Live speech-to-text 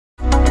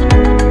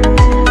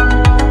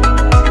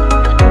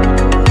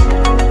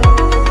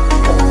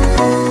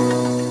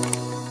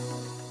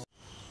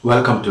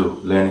Welcome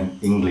to Learning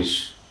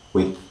English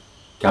with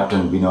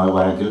Captain Binoy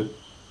Varakil,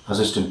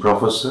 Assistant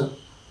Professor,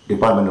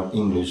 Department of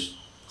English,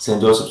 St.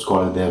 Joseph's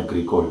College, Dev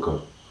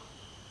Calicut.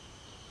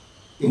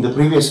 In the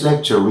previous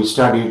lecture, we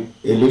studied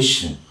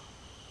elision,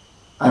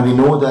 and we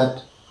know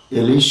that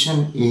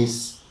elision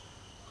is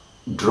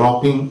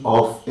dropping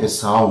of a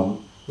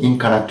sound in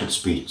connected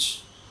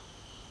speech.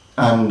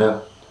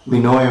 And we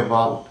know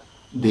about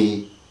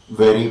the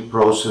very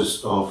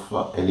process of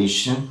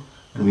elision,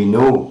 and we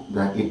know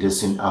that it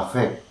doesn't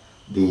affect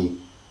the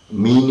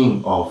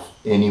meaning of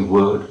any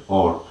word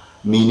or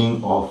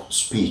meaning of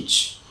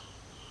speech.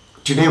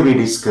 Today we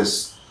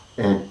discuss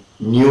a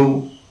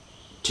new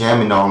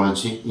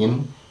terminology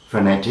in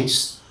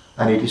phonetics,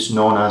 and it is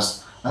known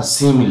as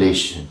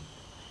assimilation.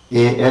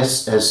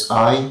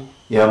 Assimilation.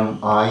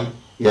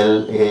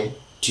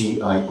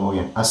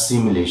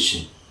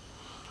 Assimilation.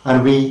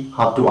 And we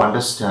have to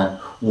understand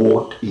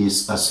what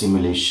is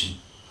assimilation.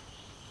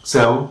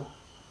 So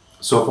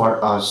far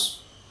as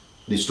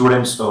the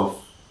students of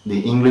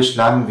the English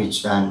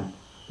language and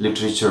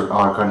literature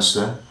are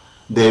concerned,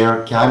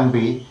 there can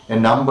be a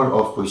number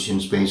of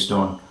questions based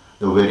on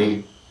the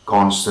very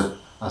concept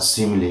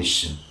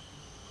assimilation.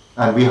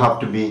 And we have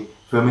to be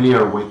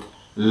familiar with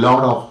a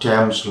lot of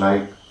terms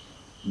like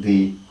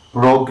the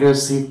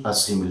progressive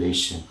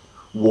assimilation.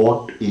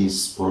 What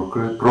is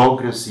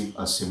progressive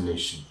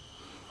assimilation?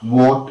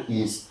 What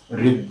is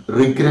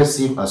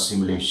regressive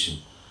assimilation?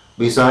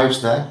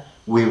 Besides that,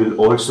 we will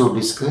also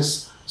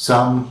discuss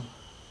some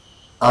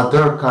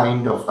other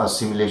kind of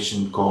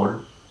assimilation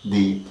called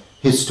the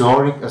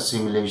historic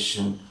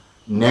assimilation,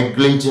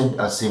 negligent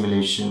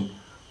assimilation,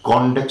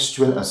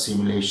 contextual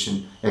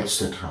assimilation,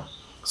 etc.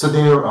 So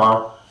there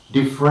are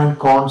different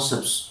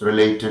concepts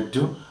related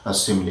to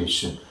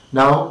assimilation.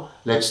 Now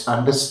let's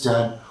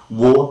understand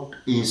what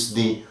is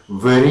the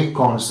very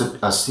concept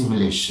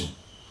assimilation.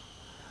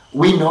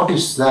 We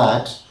notice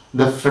that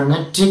the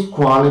phonetic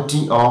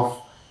quality of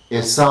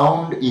a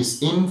sound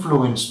is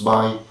influenced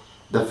by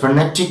the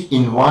phonetic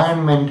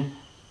environment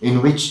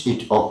in which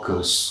it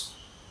occurs.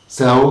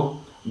 So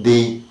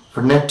the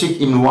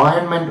phonetic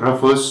environment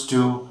refers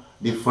to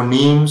the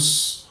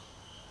phonemes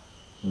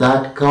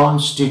that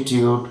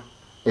constitute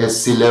a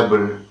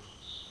syllable,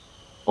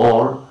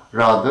 or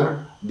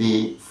rather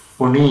the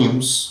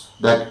phonemes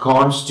that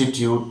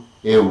constitute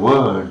a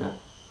word,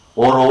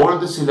 or all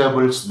the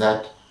syllables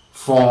that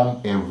form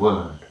a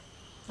word,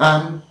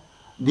 and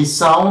the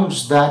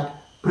sounds that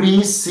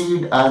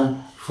precede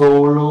and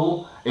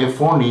follow a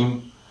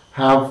phoneme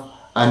have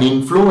an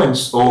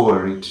influence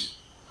over it,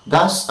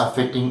 thus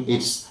affecting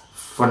its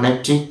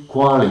phonetic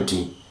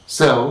quality.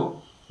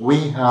 So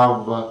we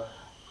have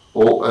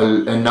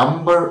a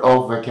number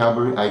of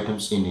vocabulary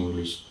items in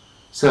English.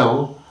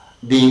 So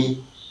the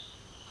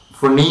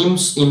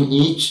phonemes in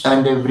each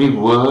and every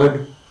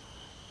word,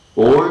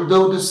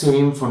 although the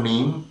same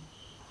phoneme,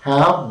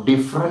 have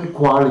different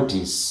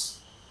qualities.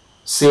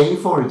 Say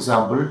for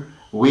example,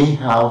 we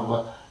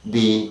have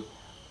the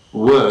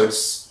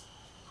words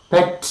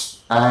pet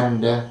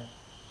and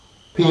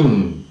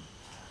pin.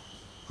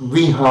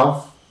 We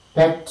have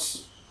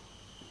pet,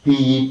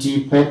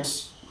 P-E-T,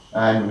 pet,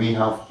 and we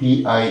have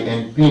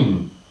P-I-N,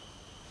 pin.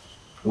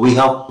 We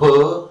have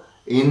per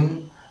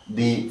in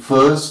the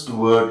first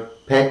word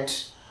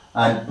pet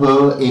and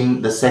per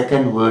in the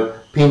second word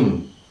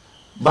pin.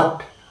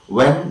 But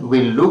when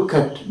we look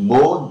at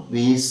both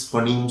these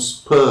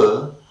phonemes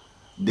per,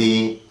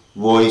 the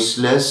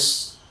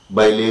voiceless,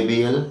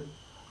 bilabial,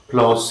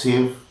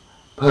 plosive,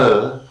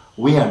 per,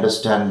 we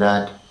understand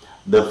that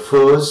the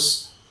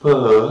first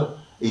per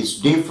is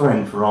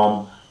different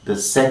from the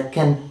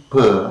second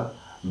per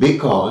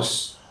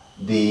because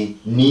the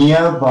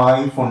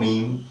nearby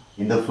phoneme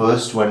in the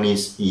first one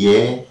is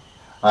ye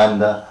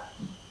and the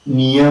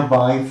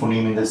nearby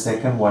phoneme in the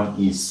second one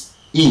is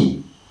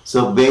e.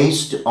 So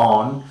based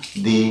on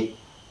the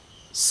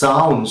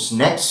sounds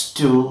next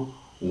to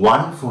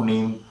one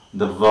phoneme,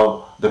 the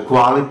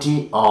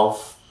quality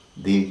of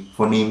the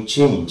phoneme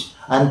change,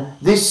 and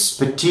this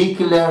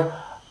particular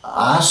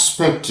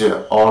aspect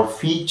or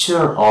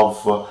feature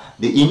of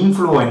the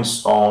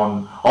influence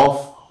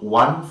of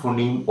one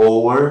phoneme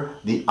over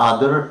the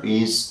other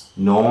is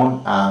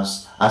known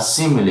as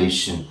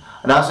assimilation,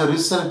 and as a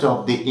result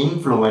of the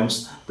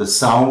influence the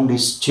sound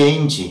is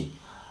changing,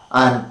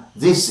 and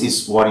this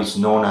is what is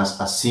known as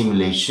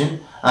assimilation.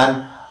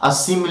 And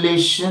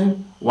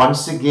assimilation,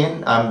 once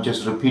again I'm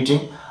just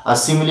repeating,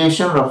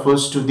 assimilation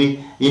refers to the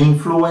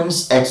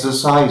influence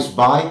exercised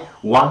by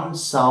one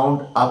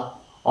sound up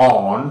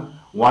on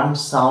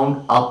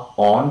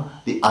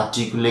the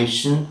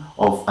articulation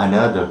of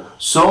another,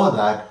 so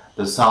that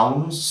the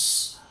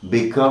sounds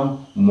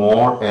become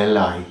more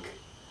alike.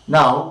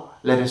 Now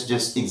let us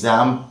just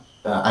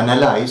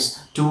analyze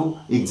two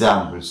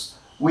examples.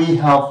 We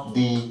have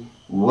the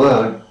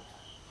word,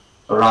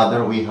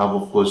 rather we have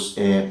of course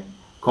a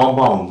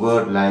compound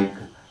word like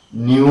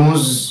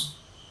newsprint.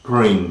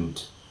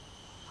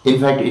 In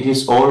fact, it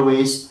is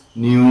always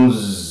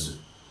news.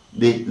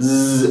 The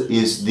z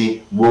is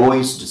the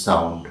voiced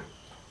sound.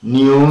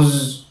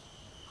 News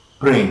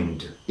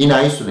print in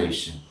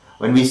isolation.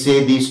 When we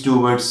say these two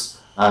words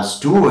as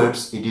two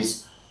words, it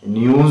is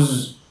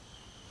news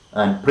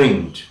and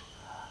print.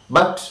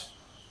 But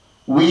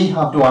we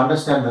have to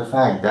understand the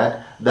fact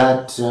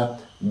that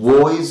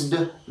voiced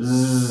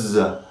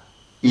z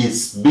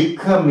is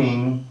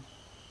becoming,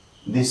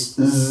 this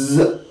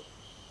z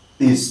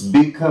is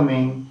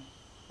becoming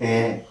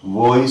a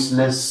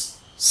voiceless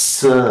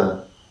s,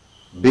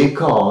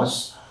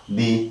 because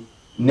the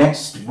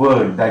next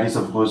word, that is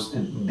of course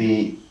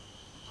the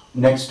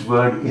next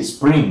word is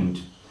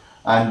print,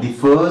 and the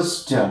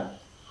first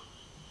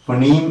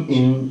phoneme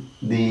in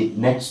the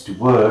next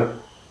word,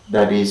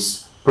 that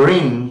is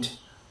print,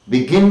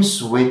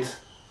 begins with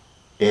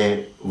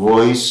a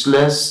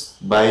voiceless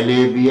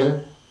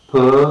bilabial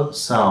per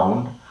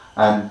sound,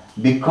 and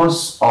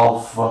because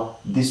of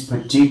this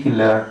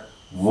particular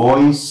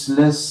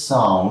voiceless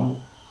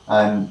sound,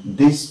 and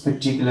this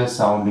particular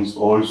sound is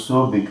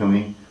also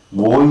becoming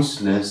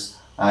voiceless,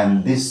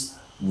 and this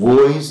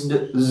voiced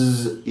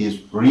z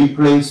is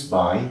replaced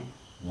by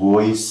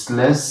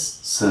voiceless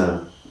s,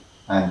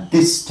 and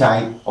this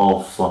type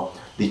of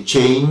the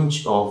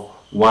change of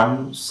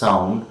one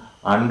sound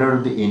under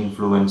the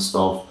influence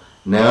of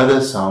another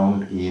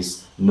sound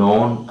is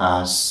known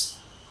as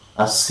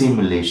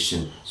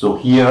assimilation. So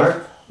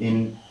here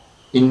in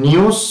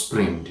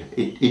newsprint,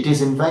 it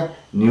is in fact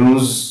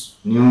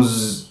newsprint,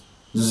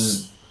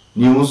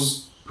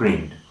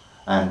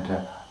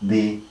 and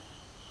the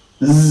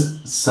z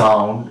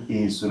sound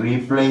is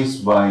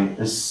replaced by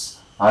s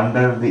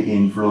under the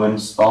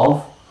influence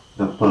of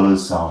the per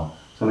sound.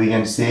 So we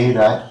can say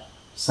that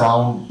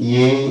sound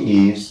A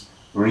is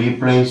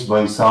replaced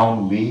by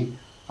sound B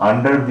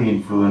under the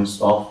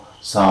influence of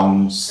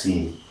sound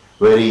C.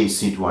 Very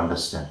easy to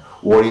understand.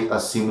 What is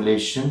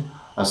assimilation?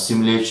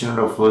 Assimilation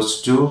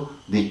refers to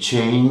the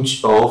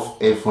change of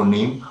a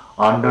phoneme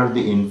under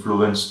the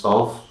influence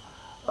of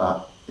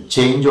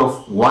change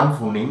of one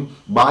phoneme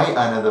by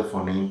another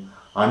phoneme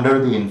under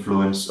the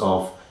influence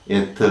of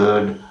a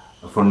third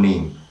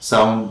phoneme.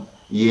 Sound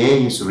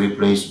A is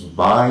replaced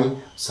by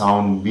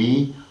sound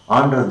B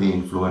under the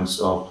influence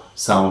of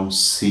sound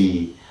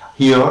C.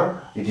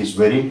 Here it is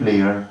very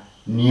clear,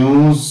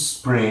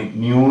 newsprint,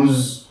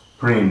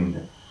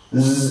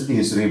 z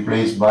is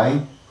replaced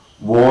by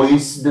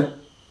voiced,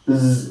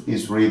 z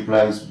is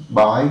replaced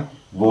by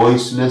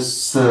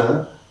voiceless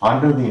s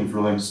under the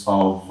influence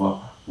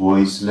of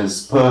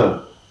voiceless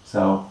per.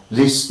 So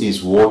this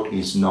is what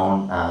is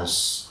known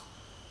as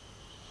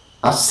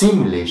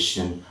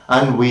assimilation,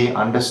 and we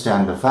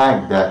understand the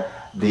fact that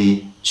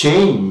the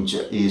change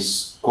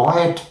is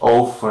quite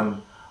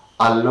often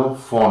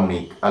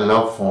allophonic,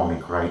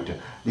 right?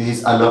 This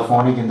is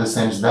allophonic in the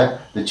sense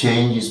that the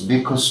change is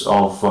because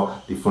of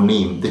the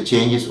phoneme. The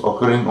change is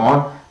occurring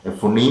on a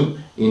phoneme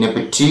in a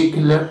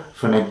particular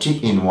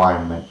phonetic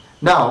environment.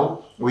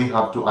 Now we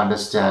have to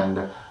understand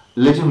a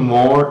little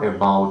more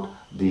about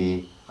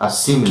the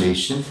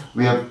assimilation.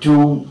 We have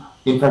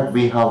in fact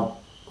we have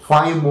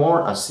 5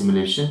 more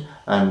assimilation,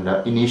 and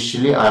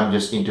initially I am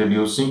just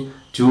introducing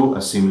 2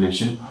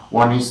 assimilation.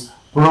 One is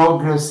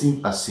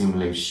progressive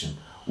assimilation.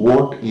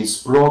 What is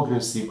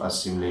progressive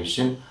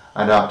assimilation?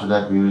 And after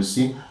that we will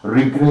see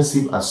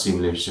regressive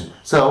assimilation.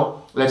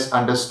 So let's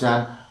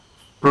understand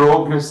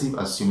progressive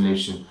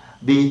assimilation.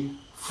 The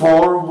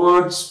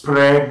forward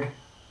spread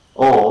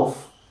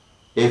of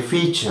a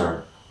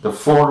feature, the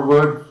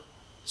forward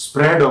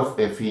spread of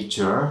a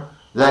feature,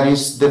 that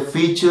is the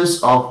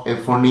features of a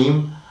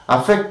phoneme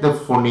affect the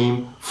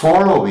phoneme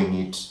following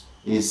it,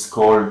 is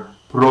called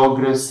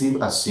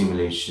progressive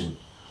assimilation.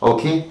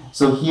 Okay,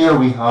 so here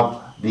we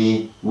have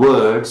the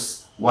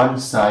words. One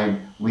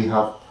side we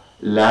have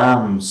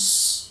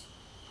lambs.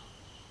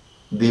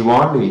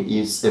 Diwali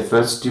is a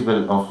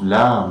festival of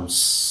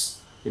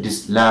lambs. It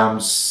is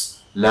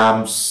lambs,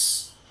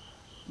 lambs.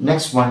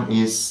 Next one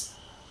is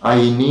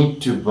I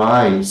need to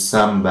buy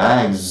some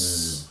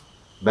bags,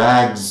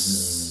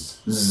 bags.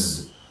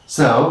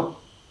 So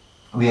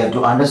we have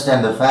to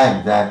understand the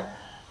fact that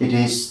it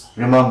is,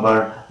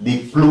 remember,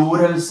 the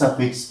plural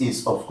suffix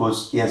is of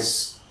course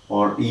s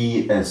or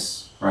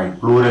es, right?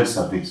 Plural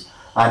suffix,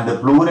 and the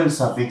plural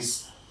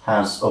suffix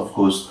has of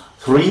course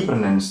 3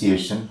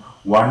 pronunciation.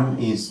 One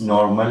is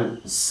normal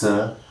s,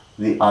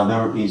 the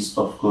other is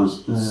of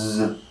course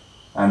z,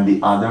 and the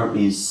other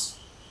is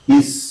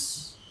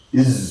is.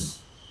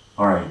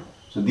 All right,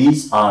 so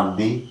these are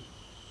the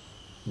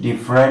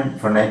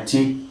different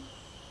phonetic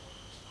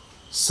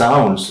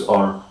sounds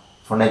or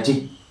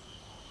phonetic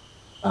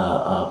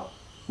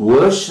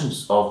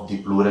versions of the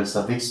plural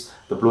suffix.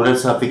 The plural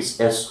suffix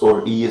s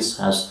or es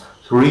has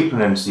 3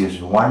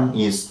 pronunciation. One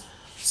is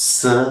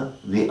s,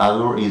 the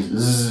other is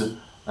z,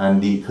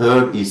 and the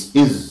third is.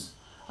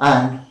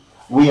 And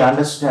we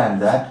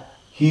understand that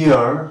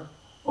here,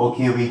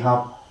 okay, we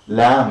have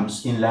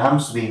lambs. In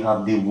lambs we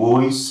have the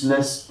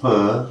voiceless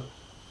per.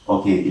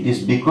 Okay, it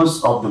is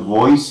because of the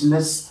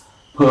voiceless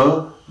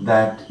per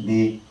that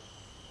the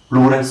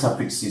plural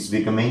suffix is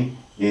becoming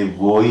a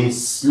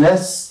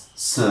voiceless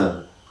s,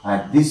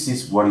 and this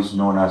is what is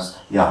known as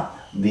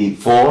the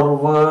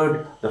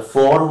forward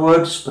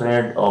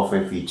spread of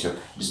a feature.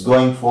 It's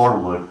going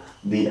forward.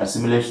 The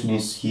assimilation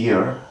is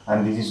here,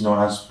 and this is known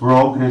as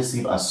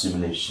progressive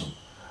assimilation.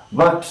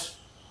 But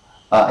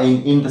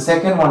in the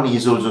second one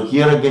is also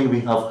here again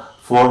we have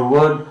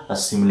forward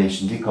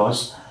assimilation,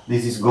 because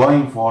this is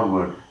going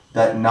forward.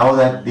 That now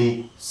that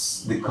the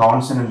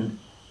consonant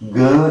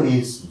g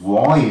is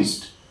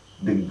voiced,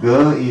 the g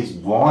is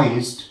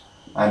voiced,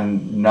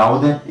 and now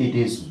that it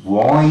is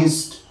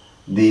voiced,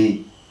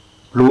 the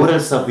plural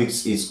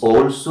suffix is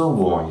also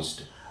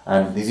voiced,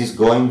 and this is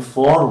going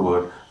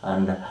forward,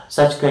 and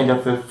such kind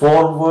of a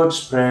forward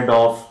spread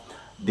of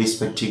this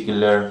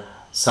particular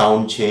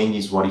sound change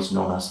is what is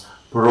known as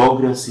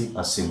progressive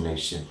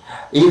assimilation.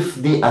 If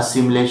the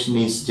assimilation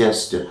is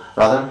just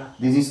rather,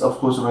 this is of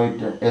course right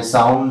a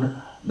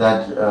sound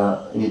that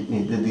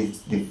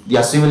the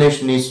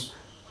assimilation is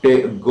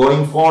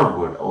going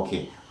forward,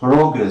 okay,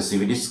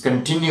 progressive, it is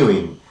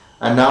continuing.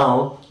 And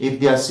now if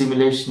the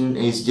assimilation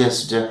is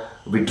just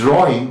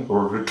withdrawing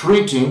or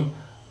retreating,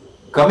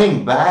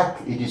 coming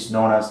back, it is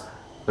known as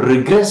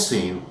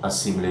regressive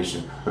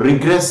assimilation.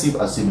 Regressive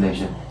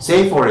assimilation.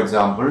 Say for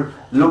example,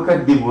 look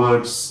at the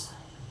words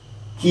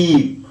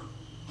keep,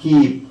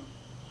 and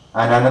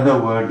another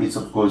word is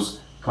of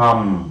course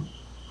come,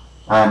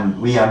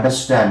 and we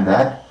understand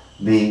that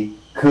the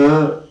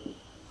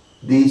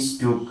these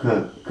two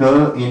k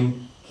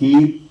in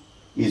keep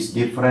is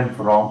different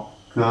from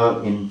k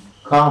in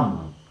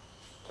come.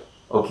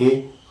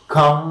 Okay,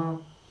 come,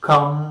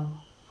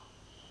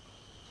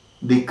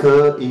 the k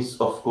is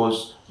of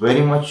course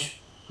very much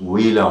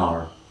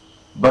velar,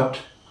 but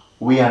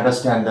we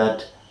understand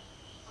that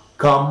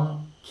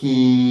come,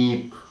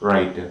 keep,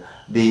 right?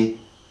 The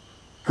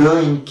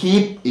k in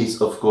keep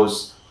is of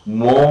course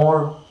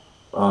more,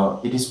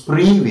 it is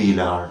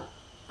pre-velar,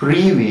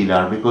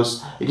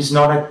 because it is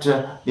not at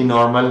the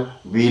normal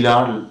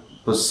velar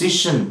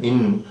position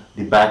in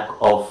the back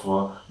of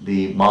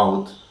the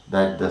mouth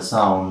that the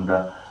sound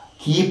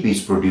keep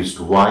is produced.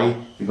 Why?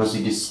 Because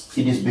it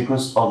is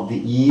because of the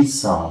e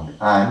sound,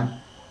 and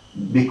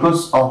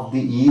because of the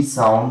e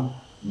sound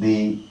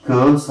the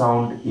k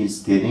sound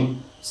is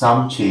getting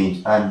some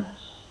change, and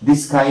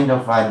this kind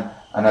of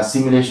an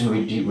assimilation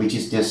which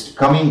is just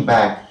coming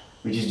back,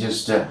 which is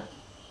just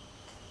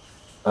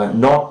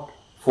not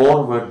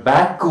forward,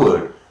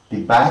 backward,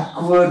 the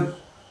backward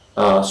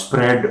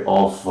spread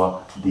of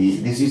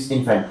this is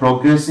in fact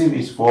progressive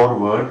is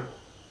forward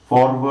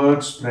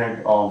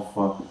spread of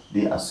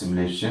the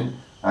assimilation,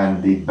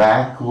 and the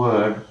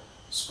backward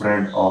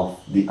spread of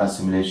the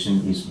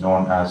assimilation is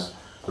known as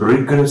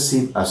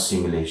regressive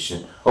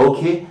assimilation.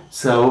 Okay,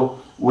 so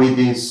with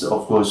this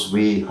of course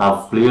we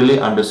have clearly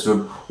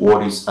understood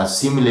what is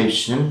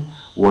assimilation,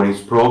 what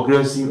is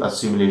progressive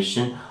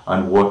assimilation,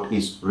 and what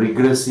is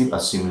regressive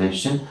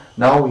assimilation.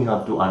 Now we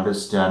have to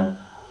understand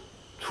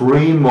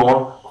three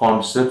more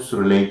concepts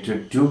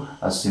related to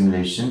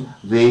assimilation.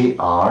 They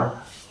are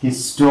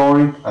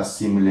historic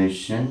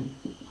assimilation,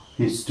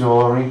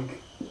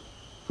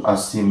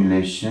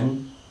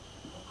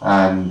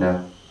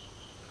 and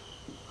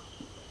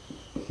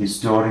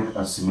historic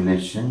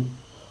assimilation,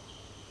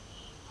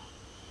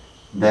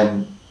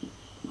 then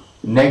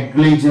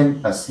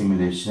negligent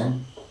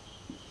assimilation,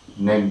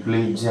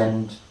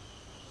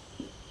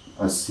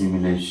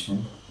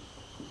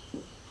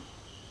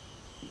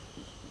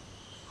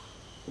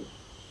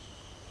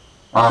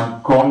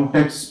 and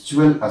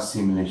contextual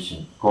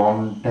assimilation,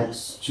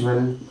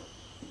 contextual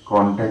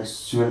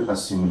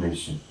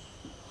assimilation.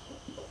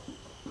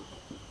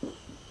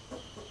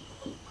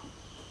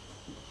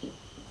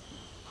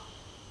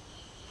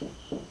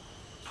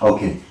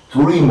 Okay,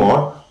 three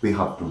more we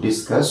have to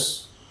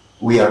discuss.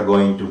 We are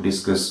going to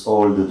discuss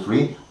all the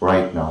three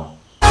right now.